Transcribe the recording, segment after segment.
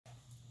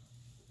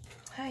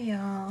Hi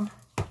y'all.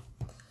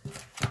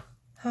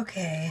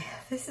 Okay,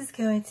 this is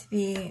going to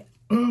be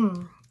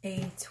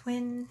a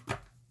twin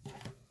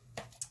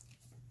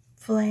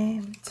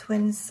flame,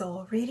 twin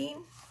soul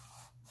reading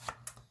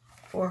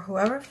for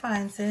whoever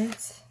finds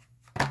it.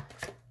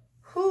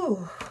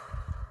 Whew.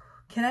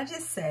 Can I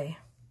just say,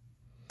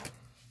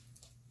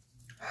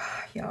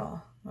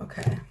 y'all,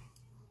 okay.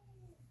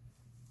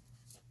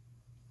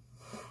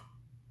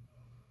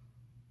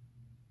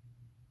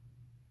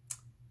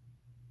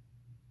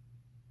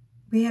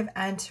 We have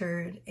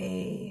entered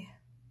a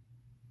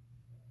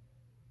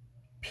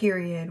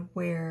period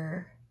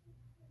where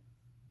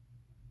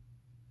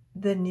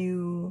the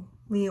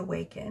newly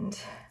awakened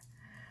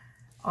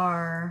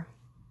are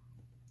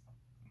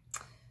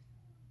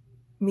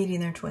meeting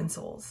their twin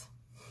souls.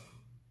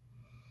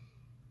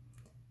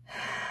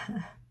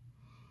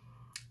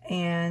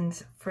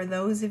 And for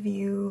those of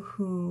you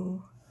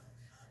who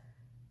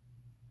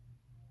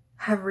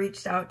have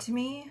reached out to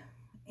me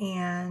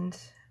and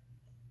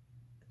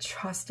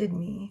trusted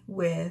me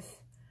with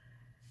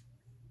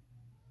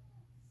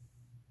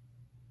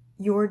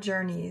your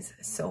journeys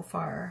so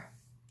far,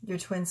 your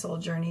twin soul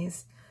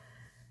journeys,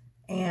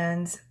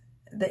 and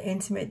the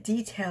intimate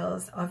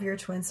details of your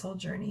twin soul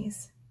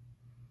journeys,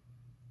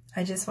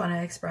 I just want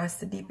to express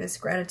the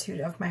deepest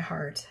gratitude of my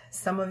heart.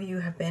 Some of you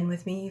have been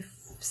with me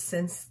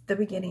since the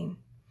beginning,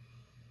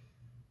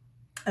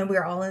 and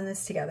we're all in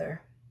this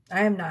together.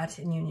 I am not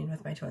in union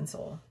with my twin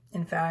soul.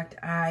 In fact,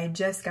 I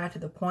just got to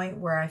the point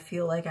where I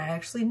feel like I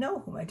actually know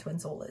who my twin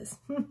soul is.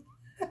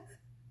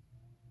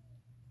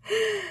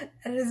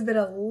 It has been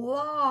a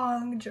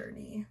long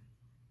journey.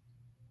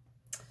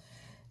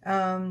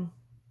 And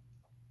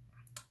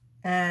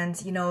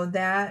you know,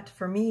 that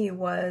for me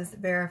was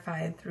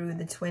verified through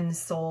the twin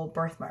soul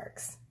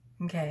birthmarks.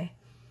 Okay.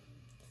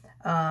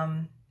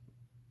 I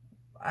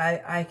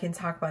can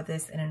talk about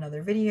this in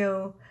another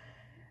video.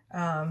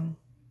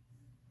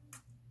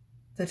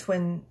 The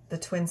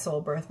twin soul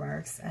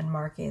birthmarks and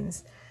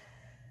markings,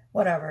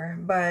 whatever.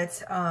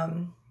 But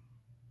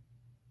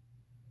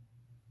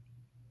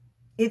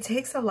it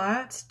takes a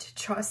lot to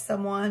trust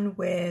someone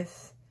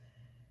with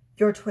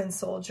your twin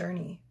soul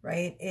journey,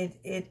 right?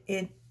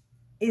 It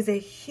is a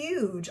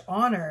huge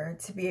honor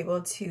to be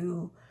able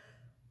to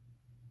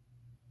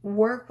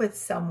work with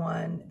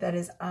someone that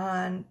is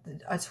on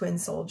a twin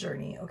soul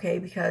journey, okay?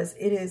 Because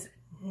it is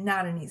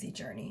not an easy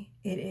journey.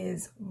 It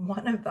is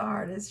one of the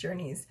hardest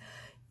journeys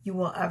you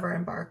will ever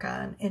embark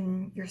on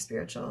in your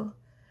spiritual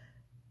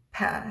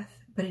path,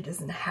 but it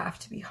doesn't have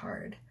to be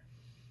hard.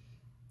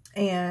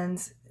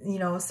 And, you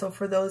know, so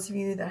for those of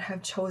you that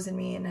have chosen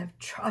me and have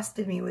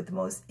trusted me with the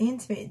most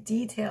intimate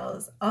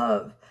details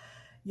of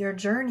your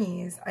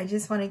journeys, I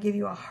just want to give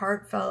you a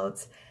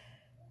heartfelt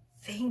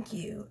thank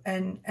you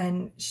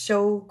and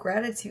show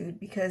gratitude,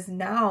 because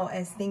now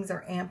as things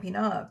are amping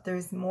up,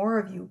 there's more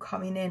of you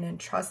coming in and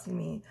trusting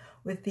me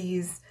with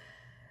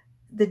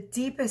the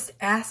deepest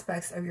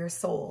aspects of your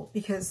soul.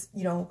 Because,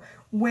 you know,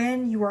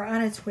 when you are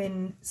on a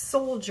twin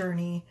soul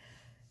journey,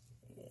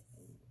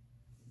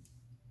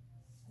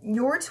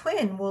 your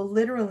twin will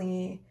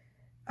literally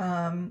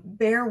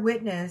bear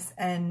witness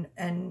and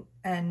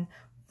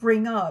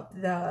bring up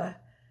the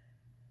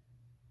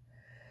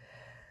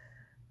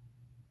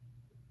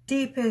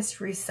deepest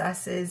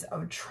recesses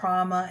of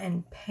trauma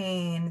and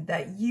pain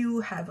that you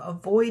have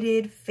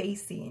avoided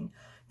facing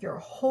your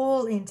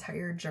whole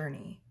entire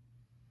journey,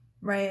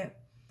 right?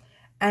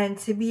 And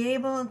to be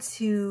able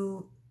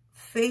to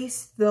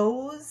face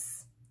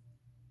those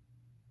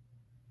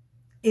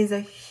is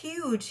a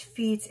huge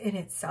feat in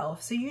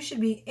itself. So you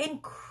should be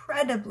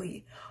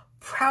incredibly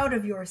proud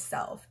of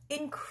yourself,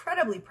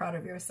 incredibly proud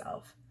of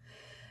yourself.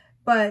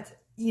 But,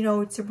 you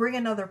know, to bring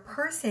another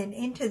person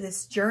into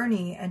this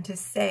journey and to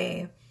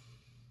say,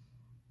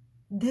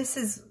 this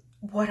is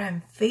what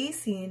I'm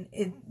facing,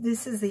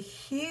 this is a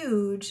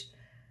huge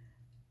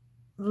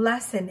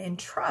lesson in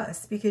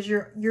trust, because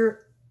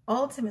you're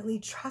ultimately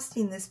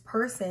trusting this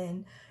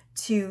person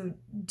to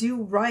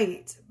do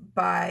right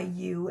by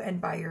you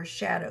and by your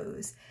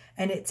shadows.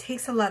 And it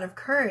takes a lot of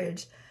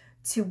courage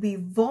to be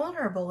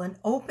vulnerable and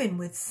open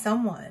with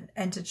someone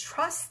and to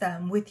trust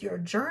them with your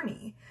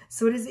journey.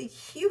 So it is a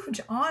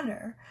huge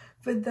honor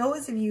for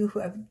those of you who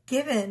have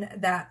given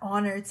that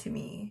honor to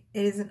me.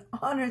 It is an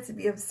honor to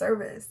be of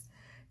service,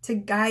 to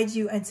guide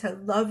you and to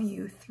love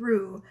you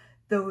through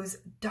those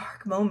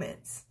dark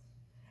moments.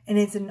 And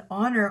it's an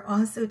honor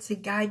also to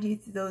guide you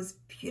through those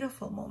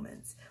beautiful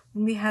moments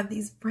when we have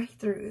these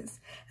breakthroughs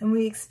and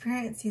we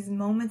experience these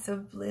moments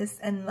of bliss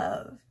and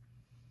love.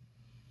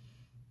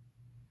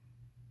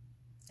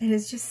 It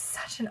is just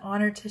such an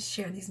honor to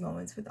share these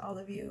moments with all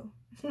of you.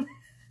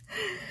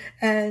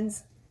 And,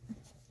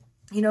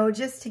 you know,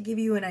 just to give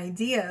you an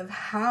idea of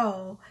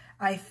how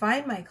I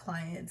find my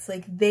clients,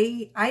 like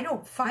I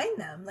don't find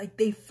them, like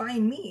they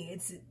find me.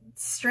 It's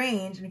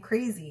strange and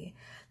crazy.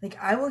 Like,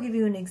 I will give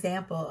you an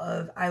example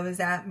of, I was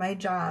at my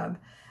job,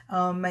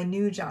 my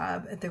new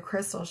job at the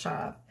crystal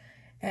shop,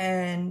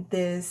 and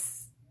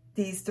these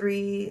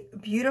three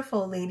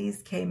beautiful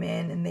ladies came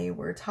in and they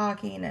were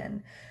talking,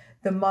 and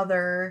the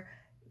mother,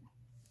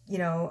 you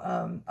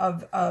know,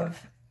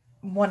 of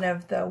one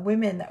of the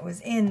women that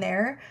was in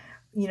there,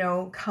 you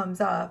know,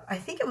 comes up. I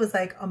think it was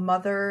like a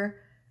mother,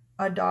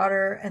 a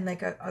daughter, and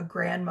like a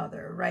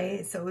grandmother,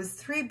 right? So it was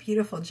 3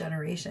 beautiful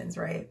generations,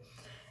 right?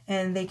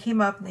 And they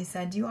came up and they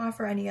said, do you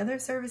offer any other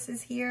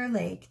services here,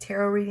 like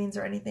tarot readings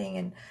or anything?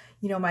 And,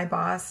 you know, my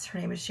boss, her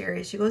name is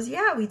Sherry, she goes,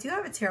 yeah, we do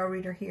have a tarot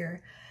reader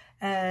here.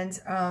 And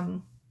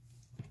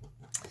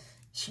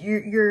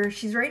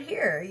she's right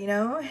here, you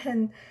know?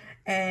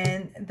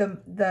 And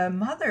the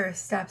mother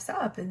steps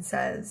up and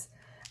says,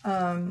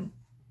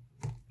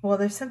 well,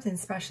 there's something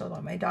special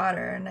about my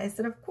daughter. And I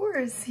said, of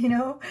course, you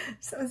know,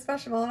 something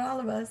special about all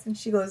of us. And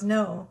she goes,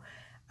 no,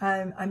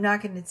 I'm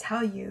not going to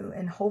tell you,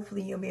 and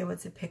hopefully you'll be able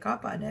to pick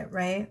up on it,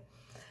 right?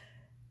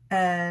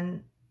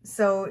 And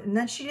so, and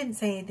then she didn't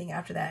say anything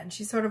after that, and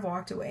she sort of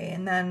walked away.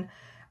 And then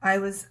I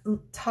was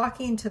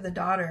talking to the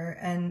daughter,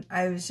 and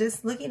I was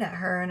just looking at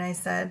her, and I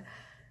said,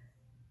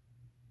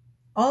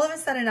 all of a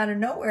sudden, out of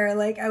nowhere,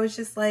 like, I was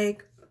just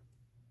like,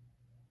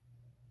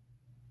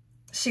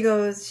 she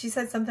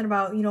said something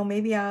about, you know,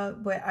 maybe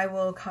I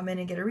will come in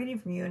and get a reading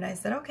from you. And I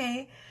said,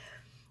 okay.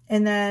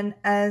 And then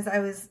as I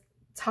was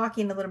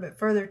talking a little bit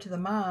further to the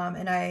mom,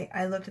 and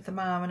I looked at the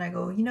mom and I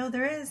go, you know,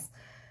 there is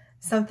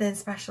something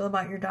special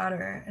about your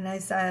daughter. And I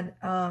said,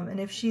 and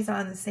if she's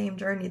on the same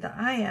journey that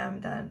I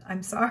am, then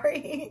I'm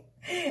sorry.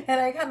 And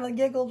I kind of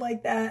giggled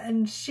like that.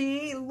 And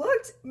she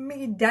looked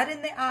me dead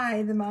in the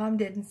eye, the mom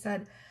did, and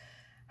said,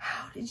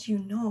 how did you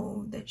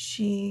know that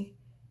she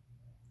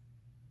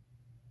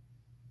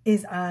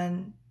is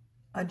on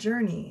a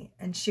journey?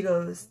 And she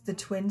goes, the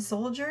twin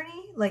soul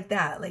journey, like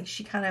that. Like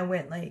she kind of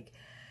went like,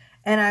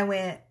 and I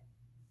went,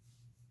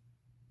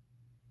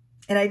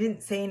 and I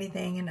didn't say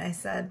anything. And I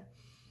said,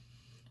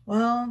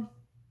 well,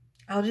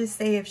 I'll just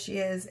say if she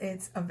is,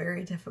 it's a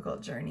very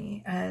difficult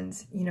journey. And,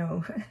 you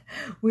know,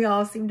 we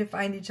all seem to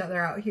find each other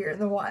out here in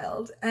the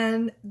wild.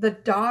 And the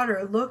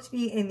daughter looked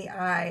me in the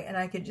eye, and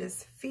I could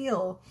just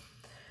feel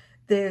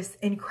this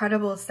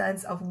incredible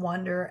sense of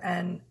wonder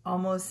and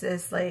almost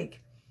this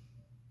like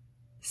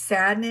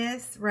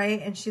sadness,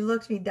 right? And she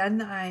looked me dead in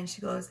the eye and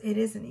she goes, it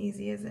isn't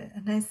easy, is it?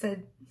 And I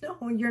said,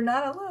 no, you're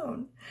not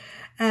alone.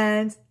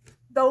 And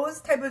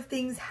those type of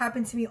things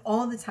happen to me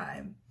all the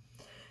time.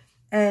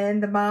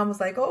 And the mom was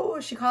like,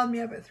 oh, she called me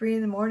up at 3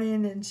 in the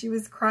morning and she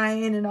was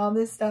crying and all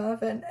this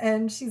stuff.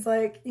 And she's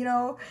like, you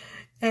know,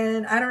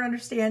 and I don't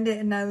understand it.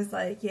 And I was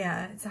like,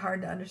 yeah, it's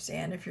hard to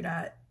understand if you're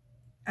not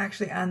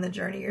actually on the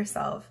journey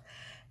yourself.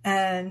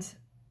 And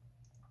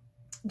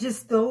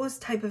just those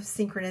type of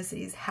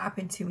synchronicities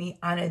happen to me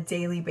on a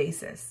daily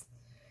basis.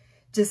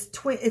 Just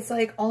it's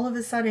like all of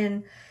a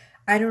sudden,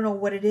 I don't know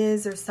what it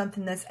is, or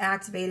something that's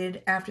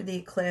activated after the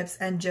eclipse,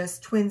 and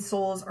just twin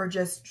souls are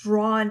just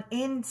drawn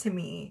into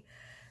me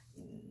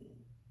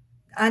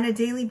on a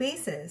daily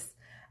basis.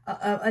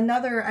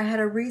 I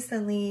had a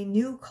recently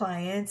new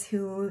client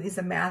who is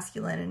a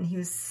masculine, and he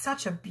was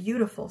such a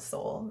beautiful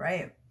soul,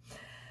 right?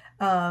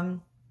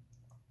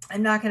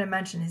 I'm not going to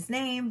mention his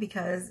name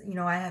because, you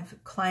know, I have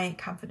client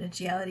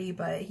confidentiality,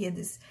 but he had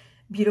this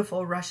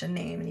beautiful Russian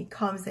name, and he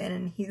comes in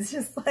and he's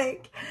just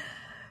like,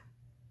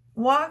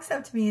 walks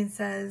up to me and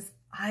says,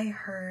 I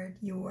heard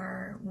you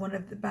were one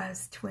of the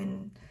best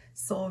twin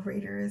soul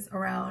readers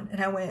around.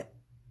 And I went,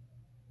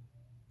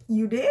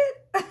 you did?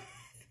 I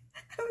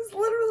was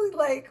literally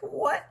like,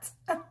 what?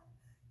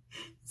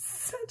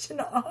 Such an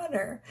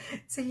honor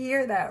to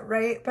hear that,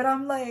 right? But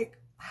I'm like,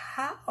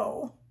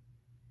 how?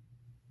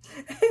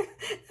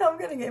 I'm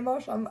gonna get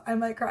emotional. I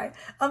might cry.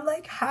 I'm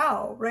like,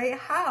 how, right?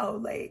 How?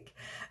 Like,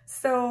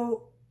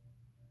 so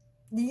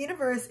the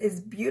universe is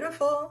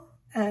beautiful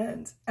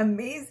and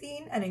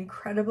amazing and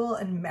incredible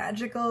and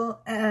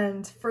magical.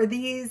 And for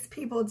these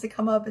people to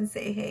come up and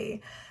say,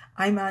 hey,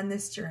 I'm on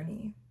this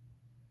journey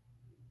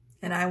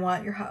and I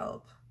want your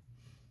help.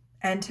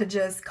 And to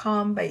just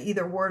come by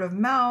either word of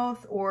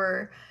mouth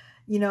or,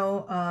 you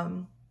know,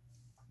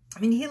 I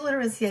mean, he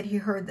literally said he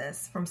heard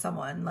this from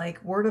someone,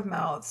 like word of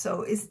mouth.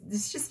 So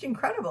it's just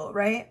incredible,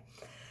 right?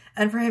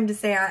 And for him to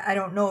say, I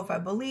don't know if I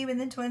believe in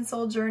the twin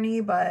soul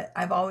journey, but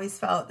I've always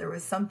felt there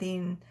was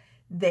something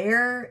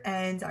there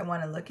and I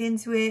want to look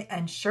into it.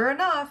 And sure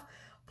enough,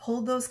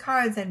 pulled those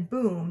cards and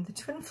boom, the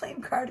twin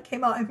flame card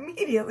came out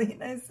immediately.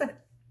 And I said,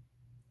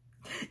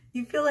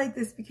 you feel like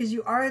this because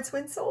you are a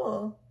twin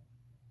soul.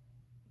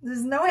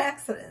 There's no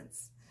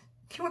accidents.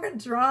 You were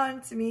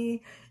drawn to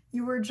me.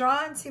 You were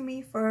drawn to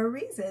me for a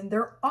reason.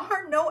 There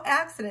are no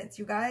accidents,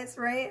 you guys,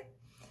 right?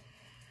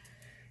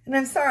 And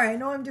I'm sorry, I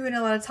know I'm doing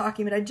a lot of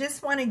talking, but I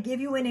just want to give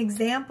you an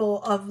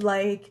example of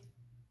like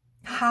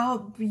how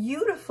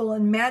beautiful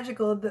and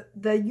magical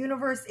the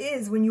universe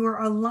is when you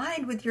are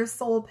aligned with your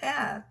soul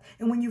path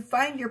and when you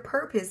find your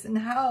purpose, and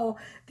how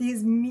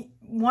these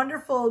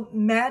wonderful,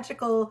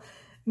 magical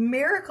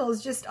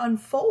miracles just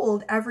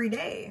unfold every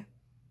day.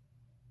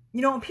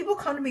 You know, when people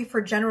come to me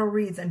for general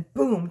reads and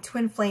boom,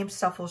 twin flame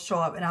stuff will show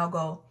up, and I'll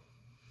go,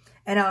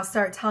 And I'll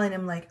start telling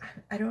him, like,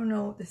 I don't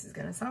know, this is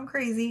going to sound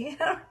crazy.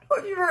 I don't know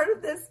if you've heard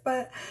of this,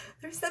 but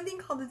there's something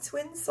called the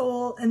twin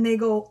soul. And they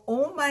go,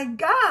 oh my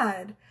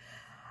God.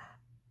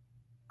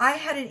 I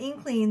had an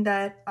inkling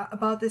that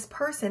about this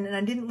person, and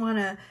I didn't want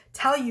to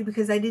tell you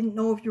because I didn't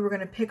know if you were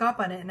going to pick up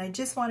on it. And I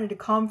just wanted to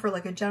come for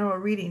like a general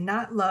reading,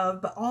 not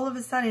love, but all of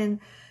a sudden,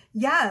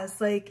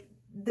 yes, like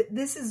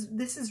this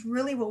is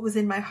really what was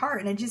in my heart.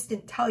 And I just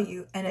didn't tell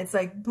you. And it's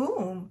like,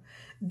 boom,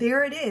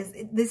 there it is.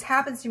 This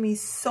happens to me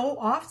so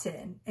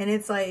often. And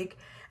it's like,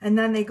 and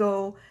then they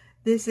go,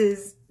 this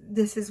is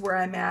where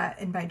I'm at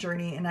in my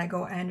journey. And I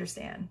go, I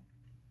understand.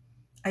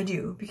 I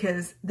do,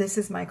 because this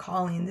is my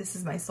calling. This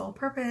is my soul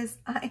purpose.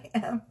 I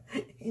am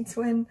a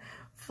twin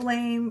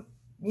flame,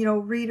 you know,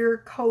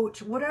 reader,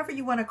 coach, whatever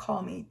you want to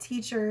call me,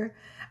 teacher.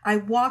 I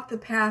walk the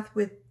path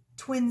with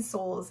twin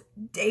souls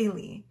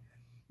daily.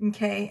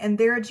 Okay. And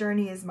their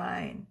journey is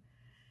mine.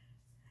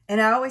 And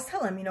I always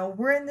tell them, you know,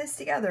 we're in this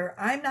together.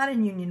 I'm not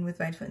in union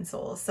with my twin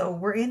soul. So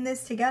we're in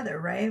this together,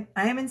 right?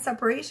 I am in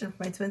separation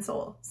from my twin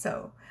soul.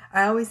 So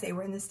I always say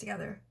we're in this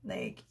together.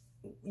 Like,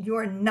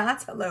 you're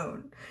not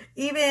alone.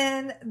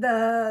 Even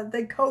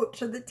the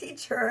coach or the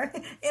teacher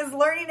is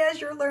learning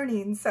as you're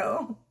learning.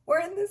 So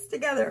we're in this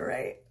together,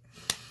 right?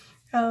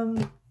 All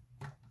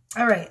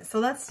right, so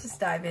let's just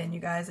dive in, you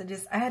guys.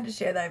 I had to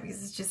share that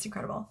because it's just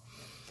incredible.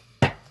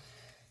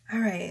 All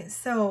right,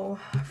 so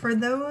for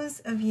those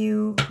of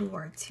you who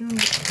are tuned in,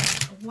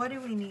 what do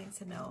we need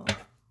to know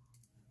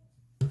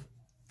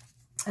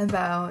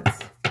about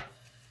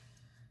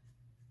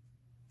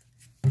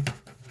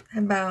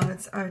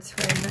our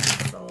twin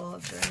soul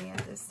journey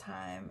at this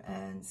time?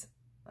 And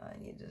I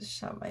need to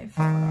shut my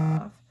phone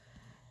off.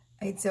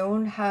 I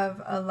don't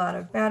have a lot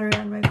of battery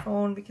on my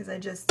phone because I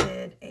just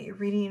did a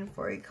reading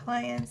for a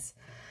client.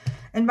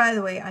 And by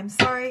the way, I'm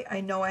sorry.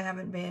 I know I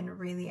haven't been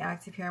really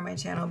active here on my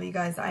channel, but you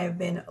guys, I have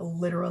been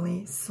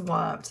literally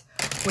swamped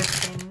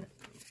within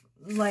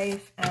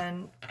life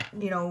and,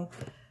 you know,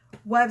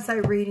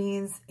 website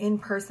readings,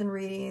 in-person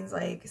readings,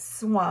 like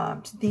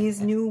swamped.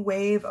 These new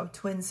wave of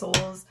twin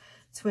souls,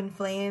 twin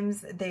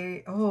flames,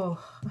 they're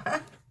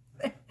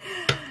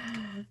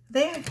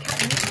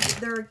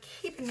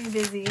keeping me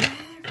busy,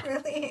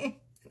 really.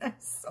 I'm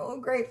so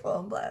grateful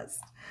and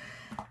blessed.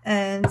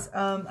 And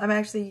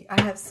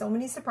I have so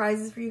many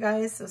surprises for you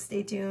guys, so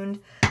stay tuned.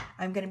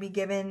 I'm going to be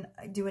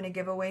doing a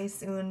giveaway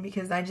soon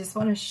because I just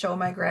want to show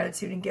my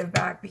gratitude and give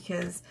back,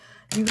 because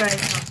you guys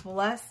have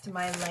blessed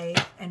my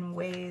life in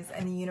ways,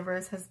 and the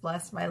universe has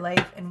blessed my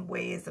life in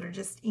ways that are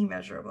just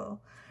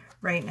immeasurable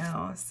right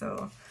now.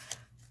 So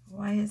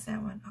why is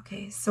that one?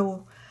 Okay,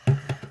 so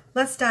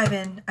let's dive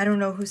in. I don't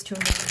know who's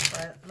tuned in,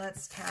 but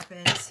let's tap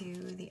into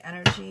the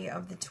energy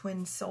of the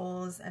twin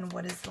souls and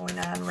what is going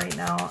on right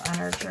now on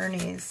our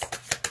journeys.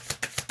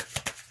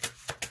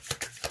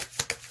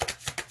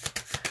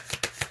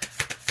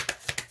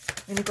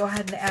 I'm going to go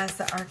ahead and ask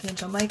that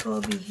Archangel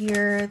Michael be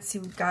here to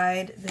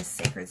guide this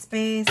sacred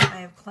space. I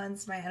have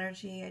cleansed my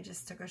energy. I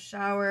just took a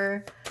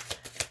shower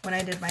when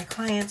I did my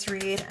client's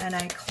read, and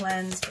I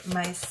cleansed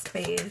my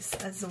space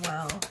as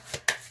well.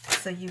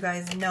 So you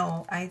guys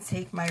know I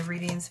take my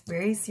readings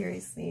very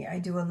seriously. I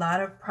do a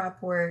lot of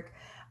prep work.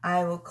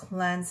 I will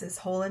cleanse this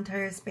whole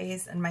entire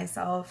space and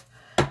myself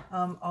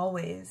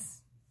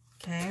always,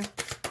 okay,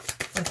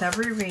 with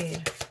every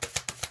read.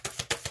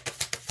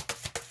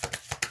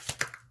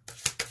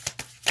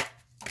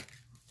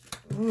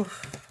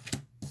 Oof.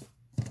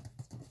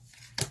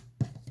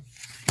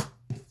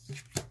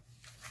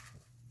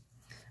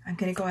 I'm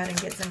going to go ahead and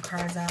get some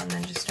cards out and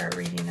then just start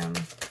reading them.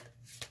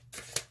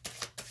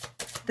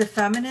 The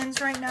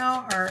feminines right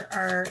now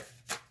are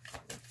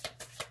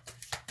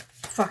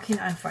fucking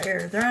on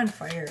fire. They're on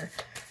fire.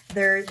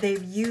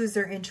 They've used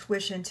their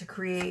intuition to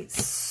create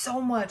so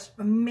much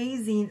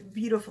amazing,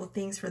 beautiful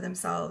things for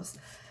themselves.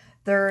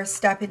 They're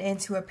stepping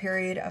into a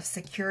period of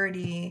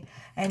security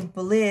and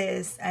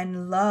bliss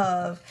and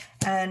love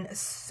and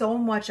so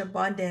much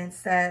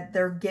abundance that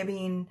they're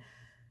giving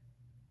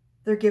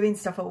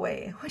stuff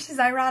away, which is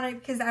ironic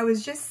because I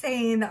was just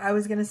saying that I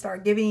was going to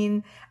start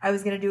giving. I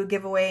was going to do a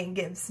giveaway and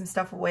give some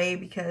stuff away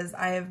because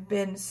I have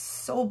been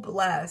so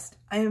blessed.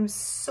 I am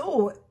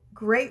so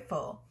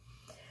grateful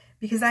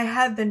because I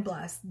have been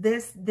blessed.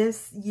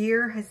 This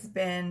year has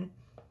been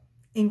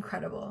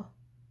incredible.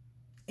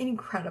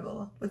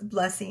 Incredible, with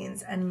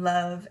blessings and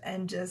love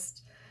and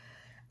just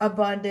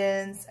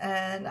abundance,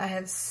 and I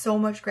have so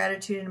much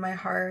gratitude in my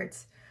heart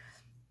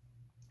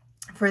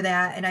for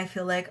that. And I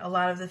feel like a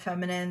lot of the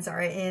feminines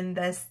are in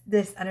this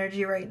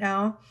energy right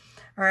now.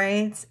 All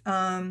right,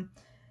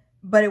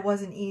 but it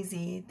wasn't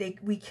easy.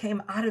 We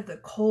came out of the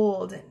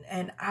cold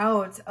and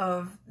out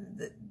of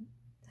the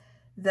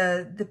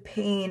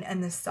pain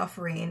and the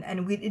suffering,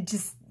 and it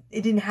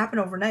didn't happen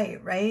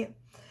overnight, right?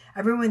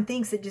 Everyone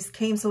thinks it just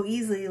came so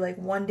easily, like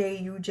one day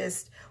you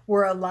just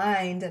were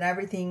aligned and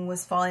everything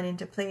was falling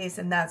into place,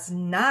 and that's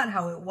not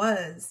how it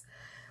was.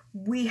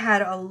 We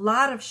had a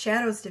lot of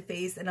shadows to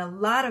face and a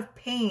lot of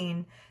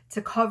pain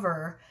to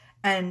cover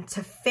and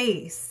to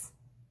face,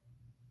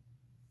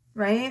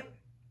 right?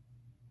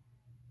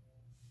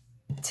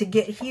 to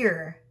get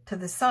here to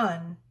the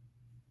sun,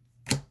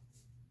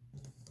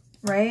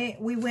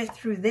 right? We went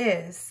through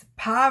this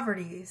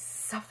poverty,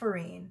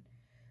 suffering,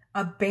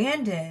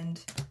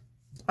 abandoned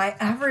by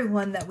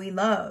everyone that we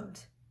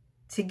loved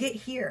to get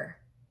here.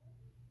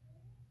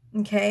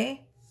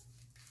 Okay?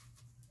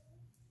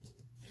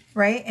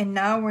 Right? And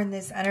now we're in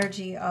this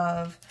energy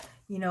of,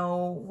 you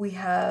know, we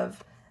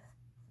have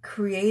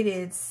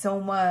created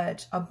so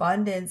much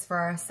abundance for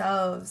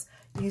ourselves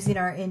using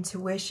our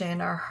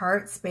intuition, our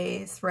heart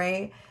space,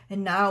 right?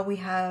 And now we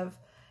have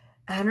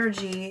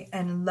energy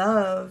and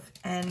love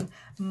and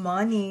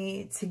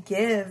money to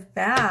give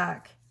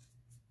back.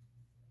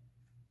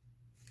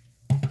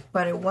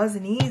 But it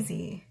wasn't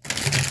easy.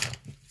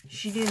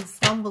 She didn't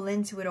stumble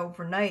into it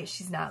overnight.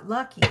 She's not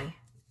lucky.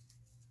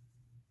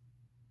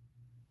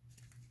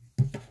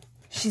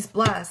 She's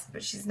blessed,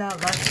 but she's not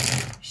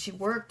lucky. She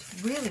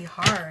worked really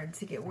hard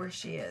to get where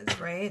she is,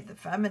 right? The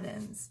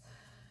feminines.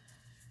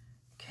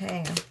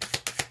 Okay.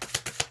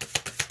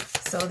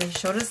 So they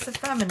showed us the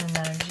feminine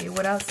energy.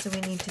 What else do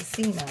we need to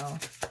see now?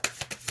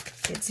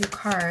 Get 2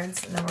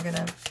 cards, and then we're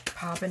going to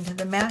pop into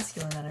the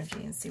masculine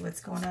energy and see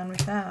what's going on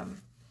with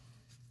them.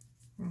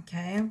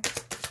 Okay.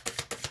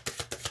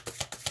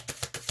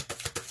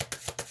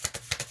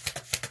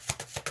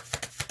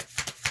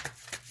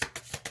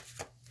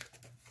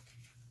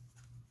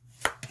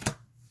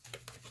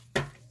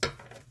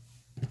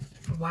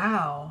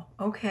 Wow.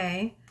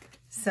 Okay.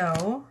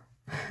 So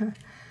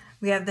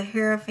we have the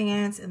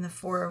Hierophant and the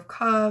 4 of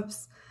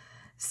Cups.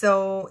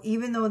 So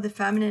even though the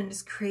feminine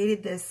has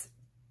created this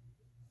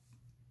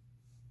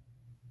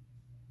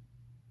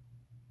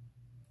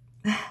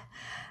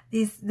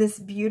this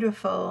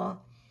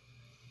beautiful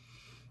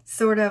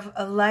sort of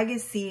a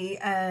legacy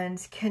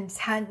and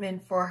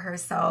contentment for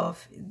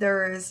herself,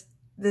 there's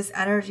this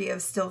energy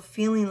of still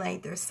feeling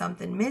like there's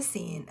something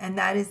missing, and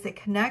that is the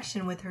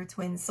connection with her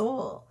twin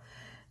soul.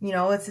 You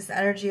know, it's this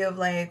energy of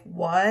like,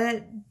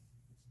 what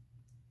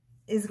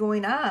is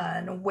going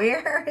on?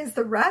 Where is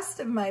the rest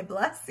of my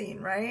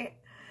blessing, right?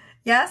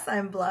 Yes,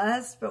 I'm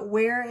blessed, but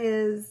where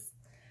is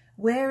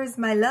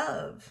my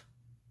love?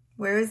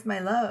 Where is my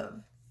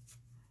love?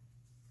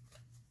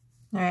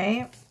 All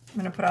right, I'm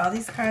going to put all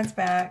these cards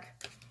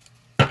back.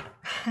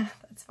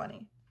 That's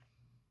funny.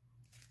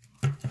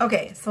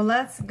 Okay, so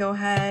let's go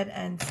ahead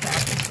and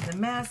tap into the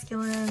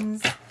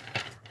masculines.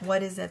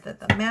 What is it that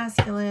the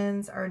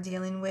masculines are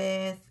dealing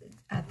with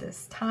at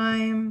this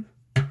time?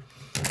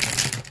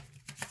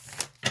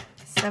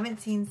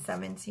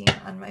 1717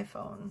 on my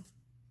phone.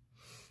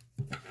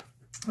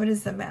 What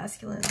is the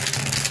masculine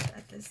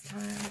at this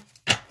time?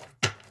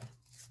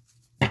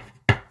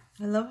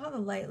 I love how the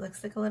light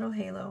looks like a little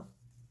halo.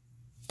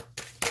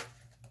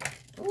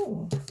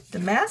 Ooh, the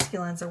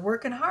masculines are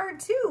working hard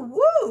too.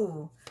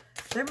 Woo!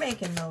 They're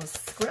making those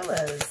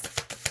Skrillas.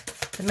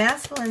 The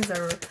masculines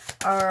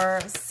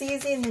are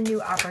seizing the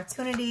new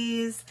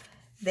opportunities.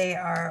 They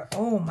are,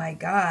 oh my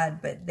God,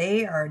 but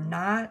they are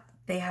not,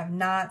 they have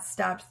not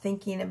stopped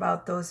thinking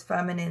about those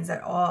feminines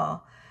at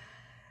all.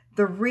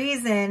 The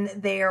reason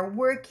they are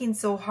working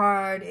so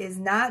hard is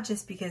not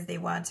just because they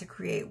want to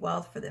create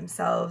wealth for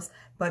themselves,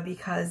 but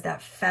because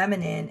that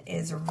feminine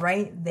is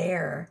right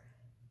there.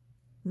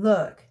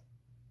 Look,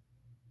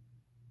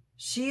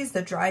 she's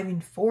the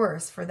driving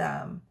force for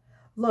them.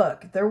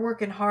 Look, they're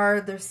working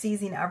hard. They're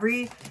seizing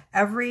every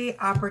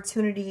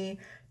opportunity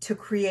to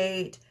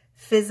create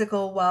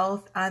physical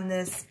wealth on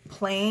this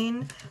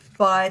plane,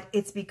 but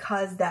it's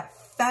because that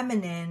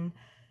feminine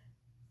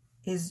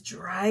is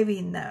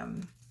driving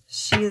them.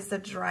 She is the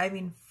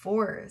driving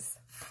force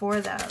for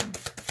them.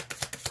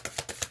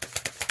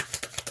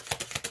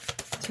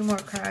 2 more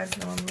cards,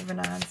 and then we're moving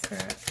on,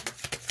 Spirit.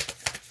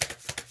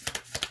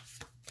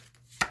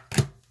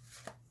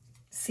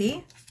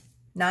 See?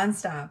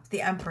 Nonstop.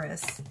 The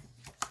Empress.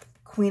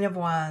 Queen of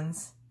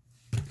Wands.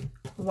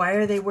 Why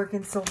are they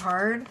working so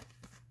hard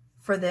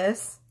for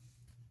this?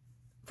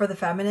 For the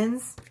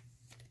feminines?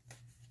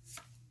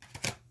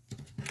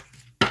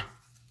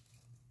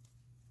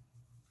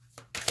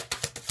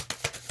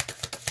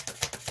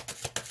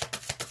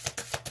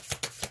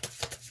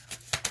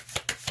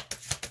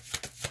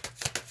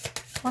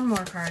 One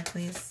more card,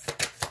 please.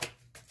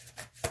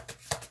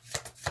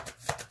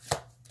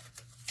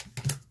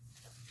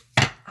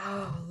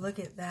 Oh, look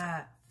at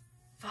that.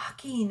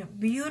 Fucking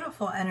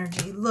beautiful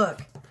energy.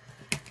 Look,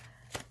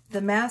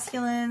 the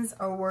masculines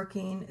are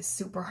working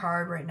super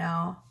hard right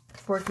now.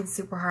 Working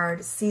super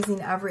hard,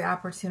 seizing every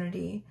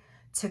opportunity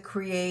to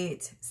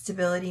create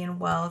stability and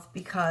wealth,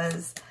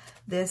 because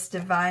this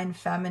divine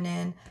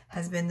feminine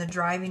has been the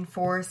driving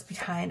force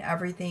behind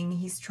everything.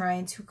 He's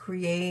trying to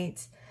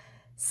create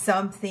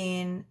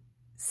something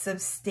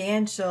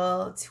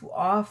substantial to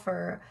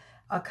offer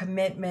a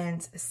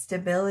commitment,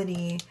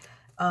 stability,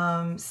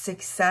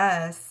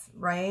 success,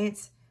 right?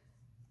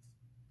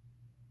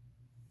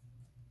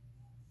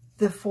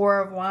 The 4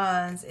 of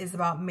Wands is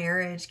about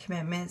marriage,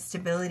 commitment,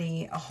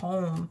 stability, a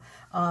home,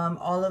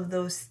 all of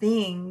those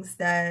things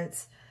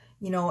that,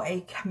 you know,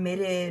 a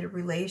committed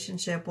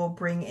relationship will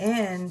bring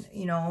in,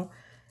 you know,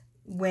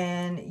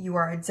 when you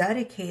are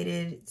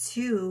dedicated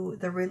to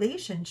the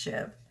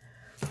relationship.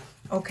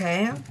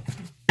 Okay?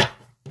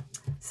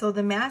 So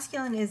the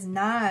masculine is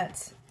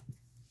not,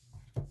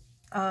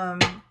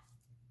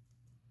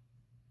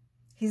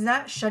 he's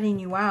not shutting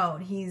you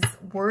out. He's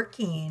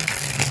working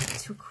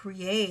to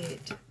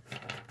create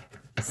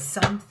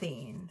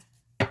something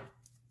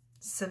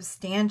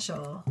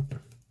substantial,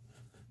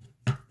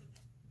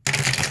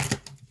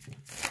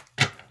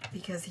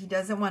 because he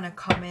doesn't want to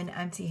come in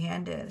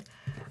empty-handed.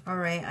 All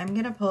right, I'm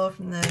going to pull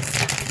from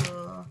this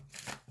little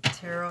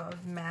Tarot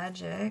of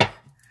Magic,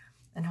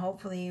 and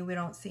hopefully we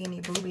don't see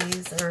any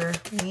boobies or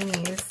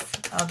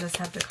weenies. I'll just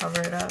have to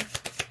cover it up.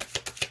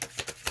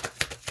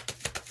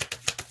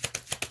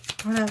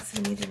 What else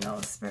do we need to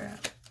know,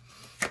 Spirit?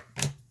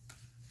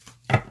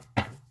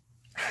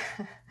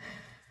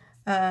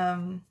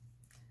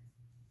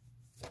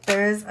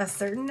 There's a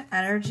certain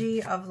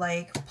energy of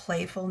like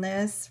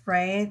playfulness,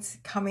 right,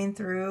 coming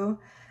through.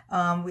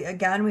 We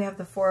have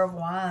the Four of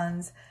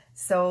Wands.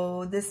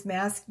 So this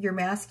your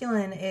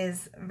masculine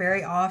is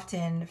very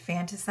often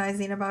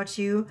fantasizing about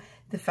you.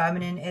 The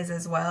feminine is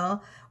as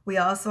well. We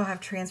also have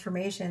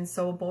transformation.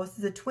 So both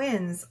of the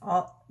twins,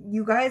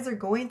 you guys are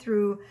going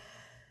through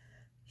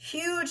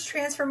huge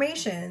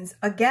transformations.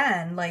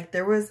 Again, like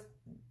there was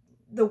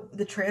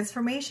the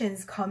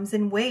transformations comes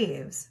in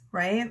waves,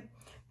 right?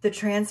 The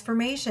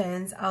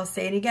transformations, I'll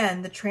say it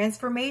again, the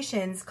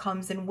transformations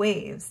comes in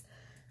waves.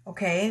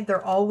 Okay?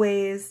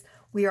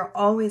 We are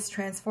always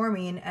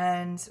transforming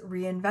and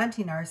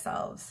reinventing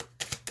ourselves.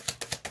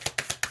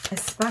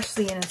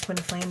 Especially in a twin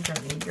flame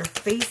journey. You're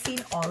facing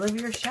all of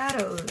your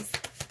shadows.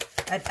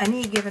 At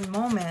any given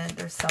moment,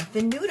 there's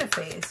something new to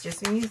face.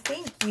 Just when you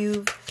think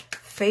you've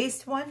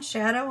faced one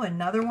shadow,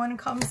 another one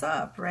comes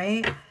up,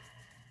 right?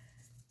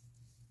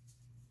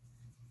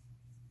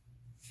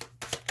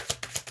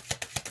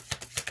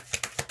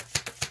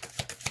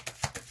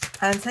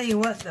 I'll tell you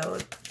what, though.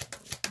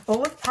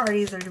 Both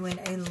parties are doing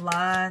a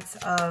lot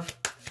of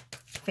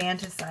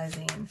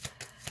fantasizing.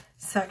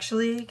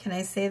 Sexually, can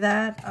I say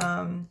that?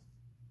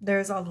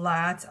 There's a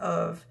lot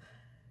of,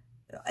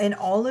 in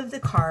all of the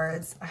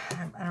cards,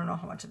 I don't know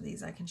how much of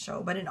these I can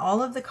show, but in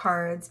all of the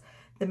cards,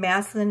 the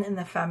masculine and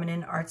the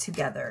feminine are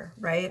together,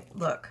 right?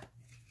 Look.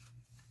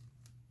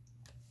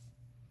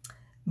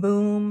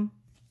 Boom.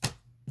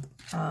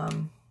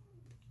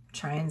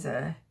 Trying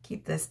to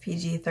keep this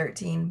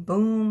PG-13.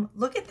 Boom.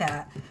 Look at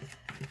that.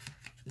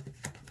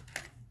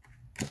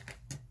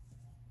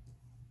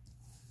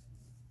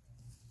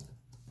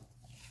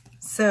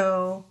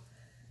 So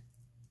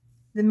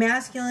the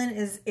masculine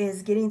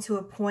is getting to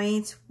a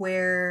point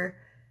where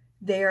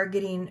they are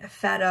getting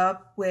fed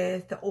up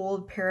with the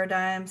old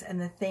paradigms and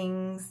the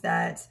things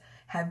that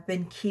have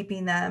been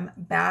keeping them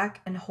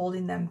back and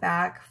holding them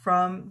back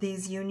from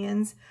these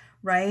unions,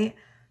 right?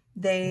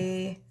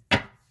 They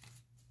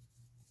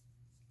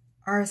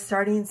are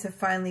starting to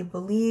finally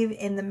believe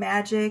in the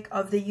magic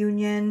of the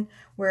union,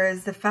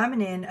 whereas the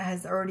feminine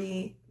has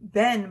already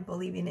been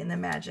believing in the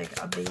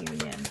magic of the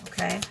union,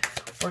 okay?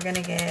 We're going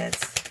to get,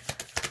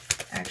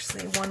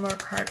 actually, one more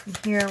card from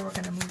here. We're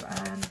going to move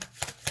on.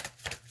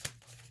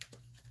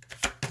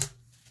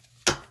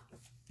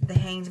 The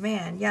Hanged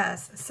Man,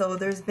 yes. So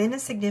there's been a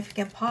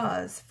significant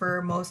pause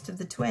for most of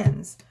the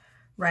twins,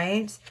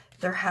 right?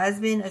 There has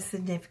been a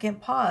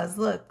significant pause.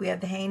 Look, we have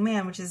the Hanged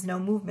Man, which is no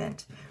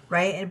movement,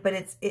 right? But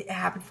it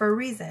happened for a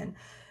reason.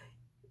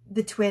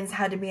 The twins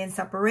had to be in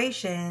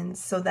separation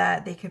so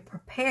that they could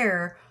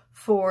prepare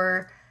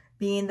for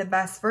being the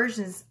best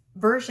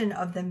version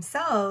of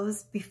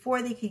themselves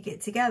before they could get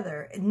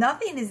together.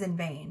 Nothing is in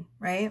vain,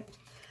 right?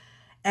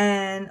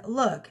 And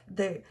look,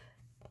 the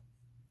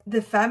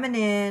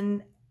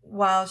feminine,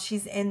 while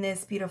she's in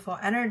this beautiful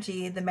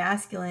energy, the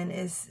masculine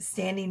is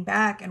standing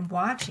back and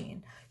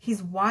watching.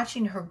 He's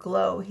watching her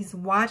glow. He's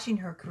watching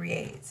her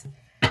create,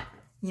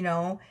 you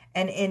know,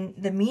 and in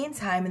the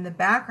meantime, in the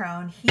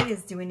background, he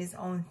is doing his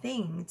own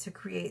thing to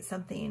create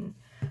something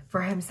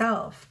for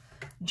himself,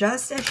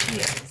 just as she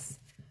is.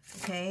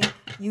 Okay,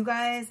 you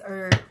guys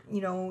are,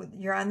 you know,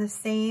 you're on the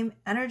same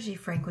energy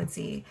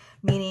frequency,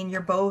 meaning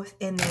you're both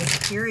in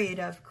this period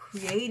of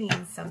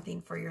creating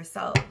something for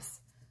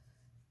yourselves.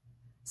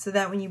 So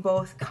that when you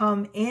both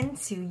come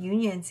into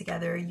union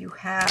together, you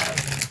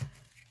have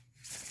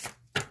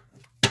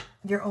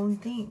your own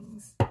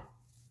things,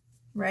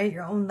 right?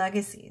 Your own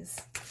legacies.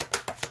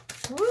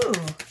 Woo!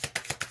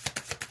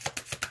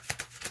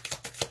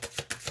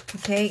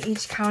 Okay,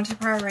 each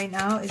counterpart right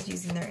now is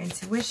using their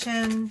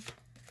intuition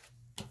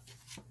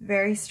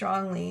very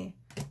strongly.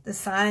 The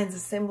signs, the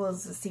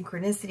symbols, the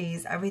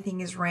synchronicities,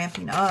 everything is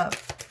ramping up.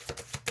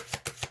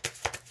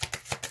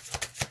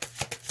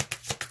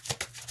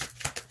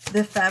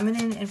 The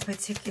feminine in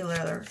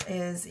particular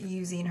is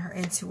using her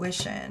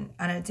intuition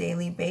on a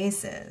daily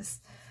basis.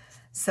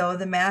 So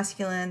the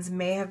masculines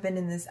may have been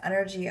in this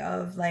energy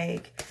of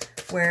like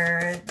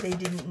where they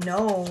didn't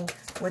know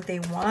what they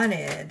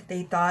wanted.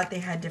 They thought they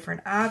had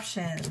different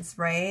options,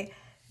 right?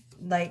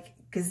 Like,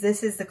 because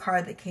this is the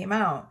card that came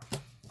out.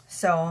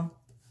 So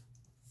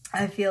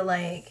I feel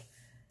like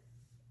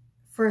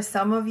For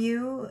some of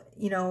you,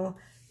 you know,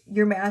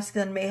 your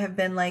masculine may have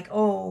been like,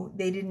 oh,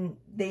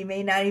 they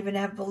may not even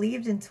have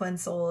believed in twin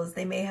souls.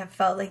 They may have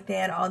felt like they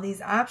had all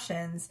these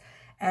options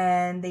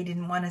and they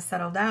didn't want to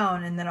settle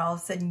down. And then all of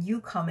a sudden you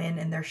come in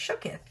and they're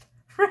shooketh,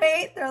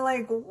 right? They're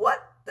like, what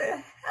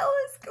the hell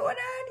is going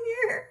on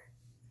here?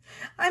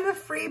 I'm a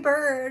free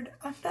bird.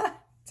 I'm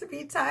not to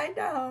be tied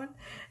down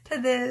to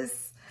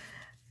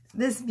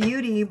this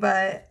beauty,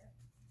 but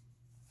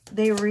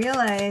they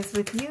realize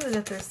with you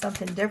that there's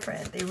something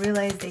different. They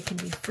realize they can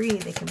be free.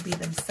 They can be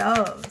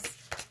themselves.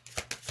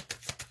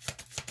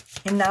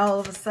 And now all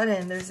of a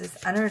sudden there's this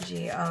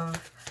energy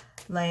of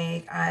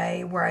like,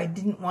 where I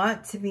didn't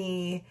want to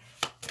be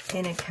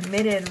in a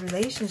committed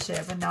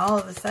relationship. And now all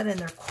of a sudden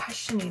they're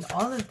questioning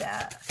all of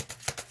that.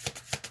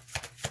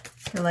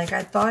 They're like,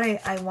 I thought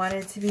I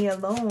wanted to be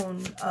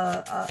alone,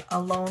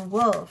 a lone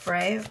wolf,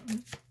 right?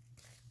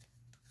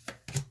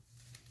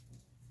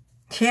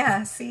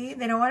 Yeah, see?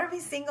 They don't want to be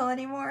single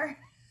anymore.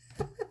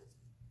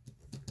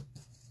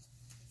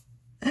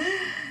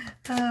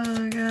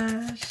 Oh,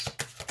 gosh.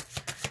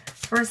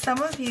 For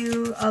some of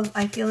you,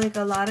 I feel like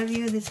a lot of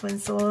you, the twin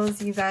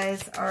souls, you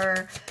guys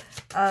are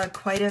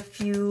quite a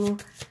few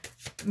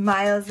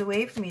miles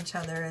away from each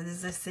other.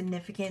 There's a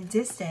significant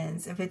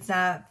distance. If it's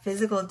not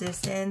physical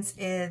distance,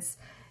 it's,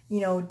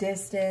 you know,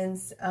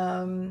 distance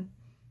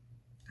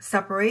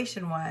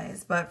separation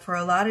wise. But for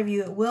a lot of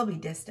you, it will be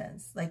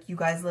distance. Like you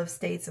guys live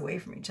states away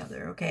from each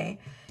other, okay?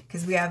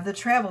 Because we have the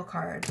travel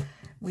card.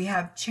 We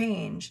have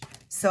change.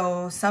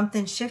 So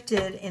something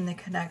shifted in the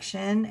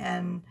connection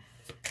and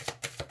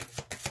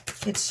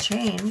it's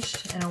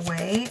changed in a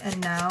way. And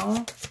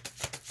now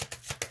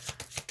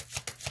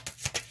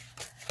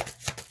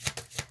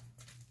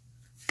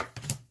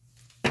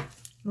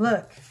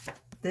look,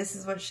 this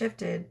is what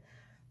shifted.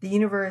 The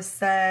universe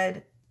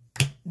said,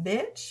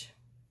 bitch.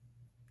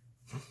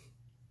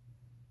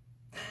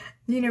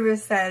 The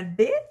universe said,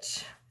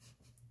 bitch.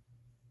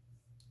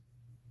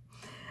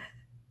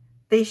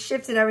 They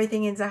shifted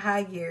everything into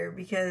high gear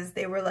because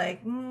they were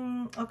like,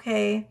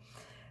 okay,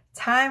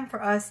 time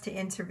for us to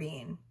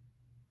intervene.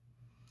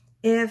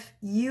 If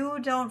you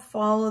don't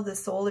follow the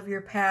soul of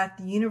your path,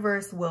 the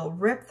universe will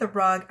rip the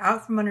rug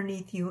out from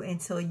underneath you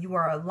until you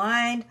are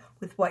aligned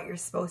with what you're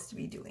supposed to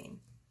be doing.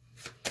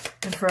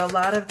 And for a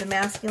lot of the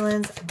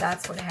masculines,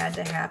 that's what had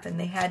to happen.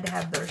 They had to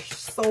have their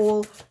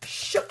soul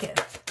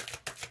shooketh.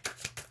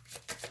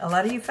 A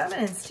lot of you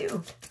feminines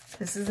too.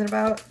 This isn't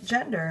about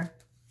gender.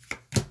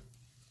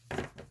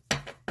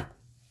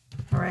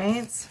 All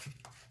right.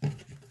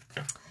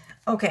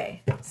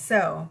 Okay,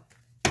 so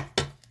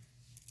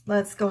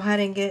let's go ahead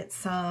and get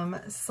some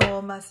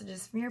soul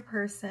messages from your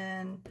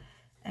person.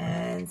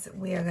 And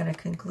we are going to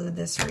conclude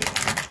this reading.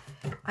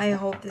 I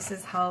hope this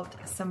has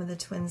helped some of the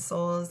twin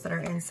souls that are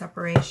in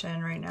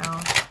separation right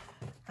now.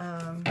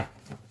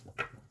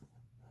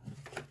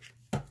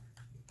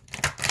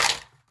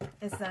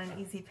 It's not an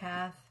easy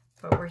path,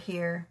 but we're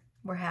here.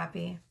 We're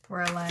happy.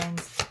 We're aligned.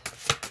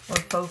 We're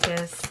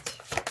focused.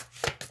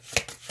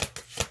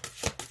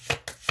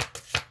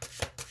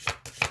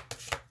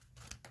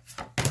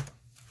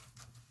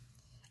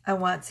 I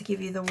want to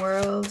give you the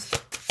world.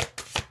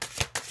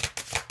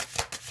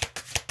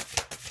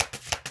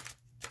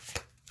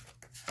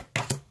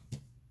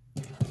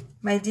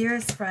 My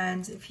dearest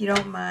friend, if you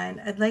don't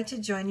mind, I'd like to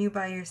join you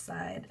by your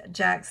side.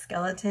 Jack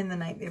Skeleton, the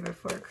night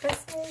before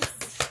Christmas.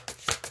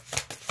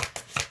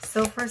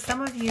 So for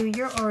some of you,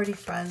 you're already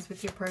friends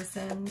with your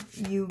person.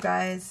 You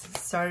guys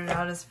started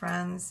out as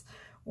friends,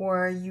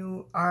 or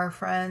you are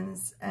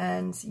friends,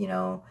 and, you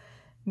know,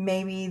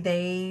 maybe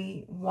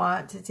they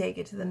want to take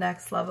it to the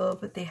next level,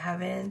 but they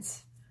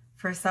haven't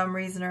for some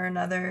reason or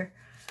another.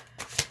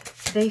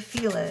 They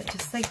feel it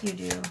just like you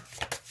do.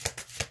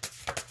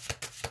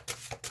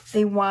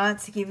 They want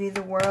to give you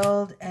the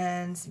world,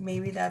 and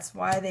maybe that's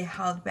why they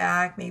held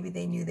back. Maybe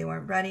they knew they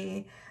weren't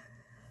ready.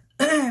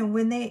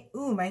 When they,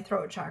 ooh, my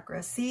throat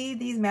chakra. See,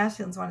 these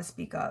masculines want to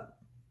speak up.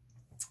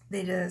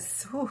 They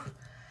just, whew.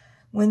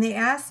 When they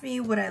ask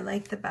me what I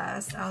like the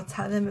best, I'll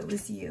tell them it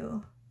was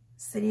you.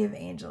 City of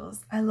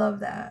Angels. I love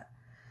that.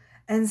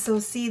 And so,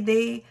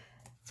 see,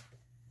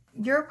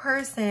 your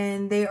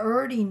person, they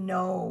already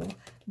know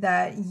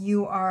that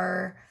you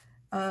are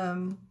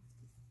the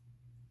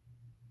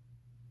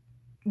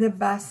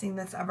best thing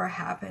that's ever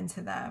happened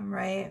to them,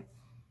 right?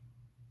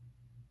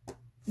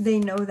 They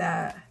know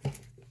that.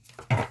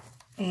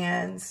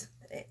 And,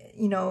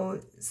 you know,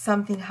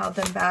 something held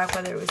them back,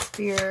 whether it was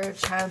fear,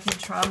 childhood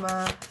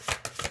trauma.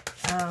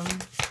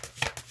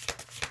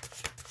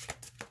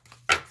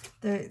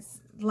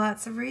 There's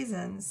lots of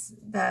reasons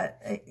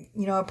that,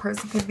 you know, a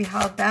person could be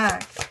held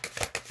back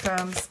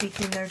from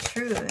speaking their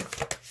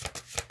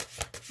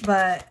truth.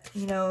 But,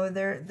 you know,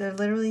 they're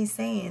literally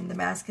saying, the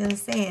masculine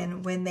is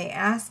saying, when they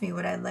ask me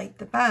what I like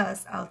the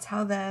best, I'll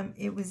tell them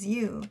it was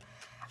you.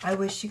 I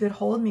wish you could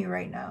hold me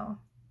right now.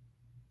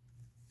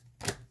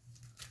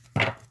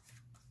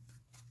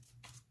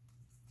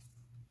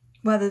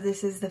 Whether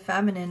this is the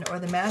feminine or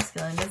the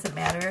masculine, doesn't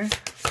matter.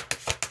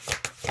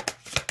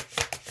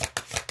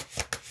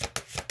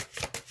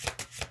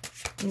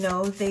 You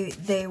know,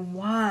 they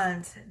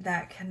want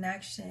that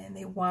connection.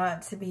 They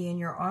want to be in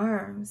your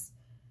arms.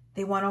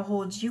 They want to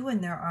hold you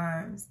in their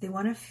arms. They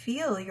want to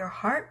feel your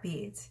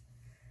heartbeat.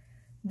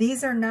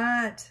 These are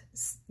not,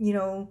 you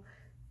know,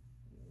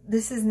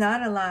 this is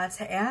not a lot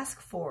to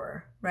ask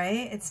for,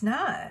 right? It's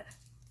not.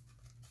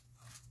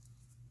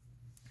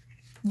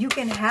 You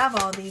can have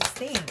all these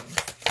things.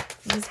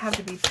 You just have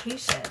to be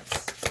patient.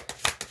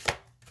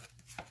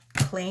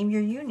 Claim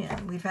your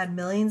union. We've had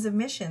millions of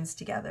missions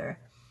together,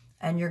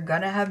 and you're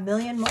going to have a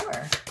million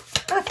more.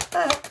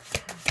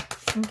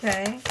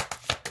 Okay.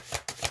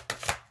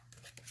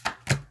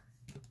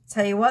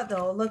 Tell you what,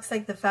 though, it looks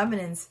like the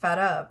feminine's fed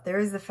up.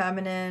 There's the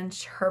feminine.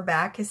 Her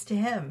back is to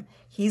him.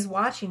 He's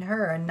watching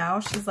her, and now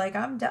she's like,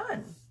 I'm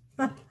done.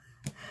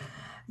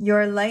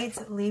 Your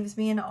light leaves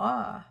me in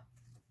awe.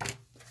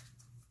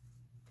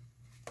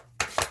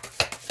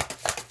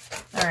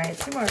 All right,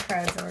 2 more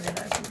cards, and we're going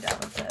to be done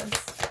with this.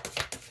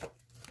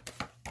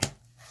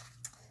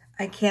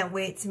 I can't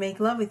wait to make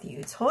love with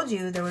you. Told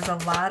you there was a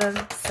lot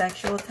of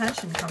sexual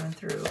tension coming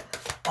through.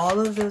 All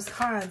of those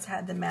cards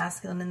had the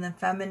masculine and the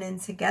feminine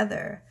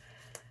together.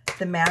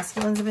 The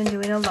masculines have been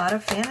doing a lot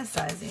of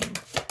fantasizing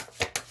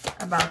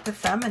about the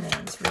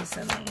feminines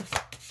recently.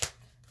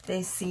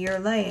 They see your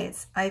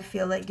lights. I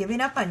feel like giving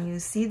up on you.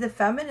 See, the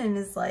feminine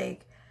is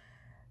like,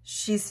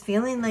 she's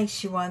feeling like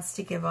she wants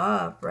to give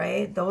up,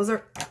 right? Those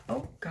are,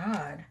 oh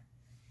God.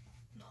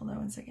 Hold on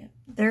 1 second.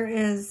 There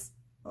is,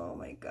 oh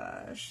my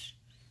gosh.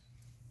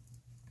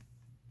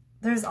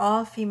 There's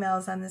all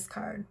females on this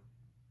card.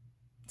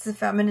 It's a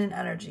feminine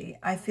energy.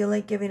 I feel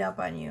like giving up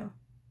on you.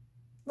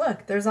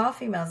 Look, there's all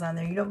females on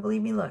there. You don't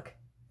believe me? Look.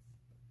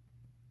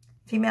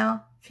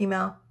 Female,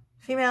 female,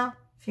 female,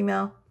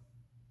 female,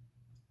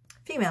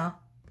 female.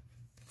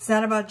 It's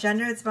not about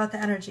gender. It's about the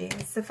energy.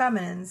 It's the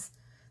feminines.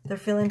 They're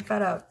feeling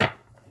fed up.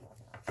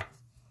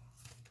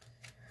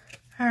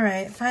 All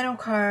right, final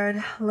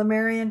card,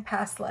 Lemurian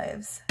past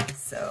lives.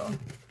 So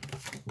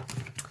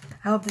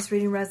I hope this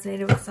reading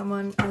resonated with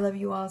someone. I love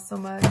you all so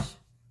much.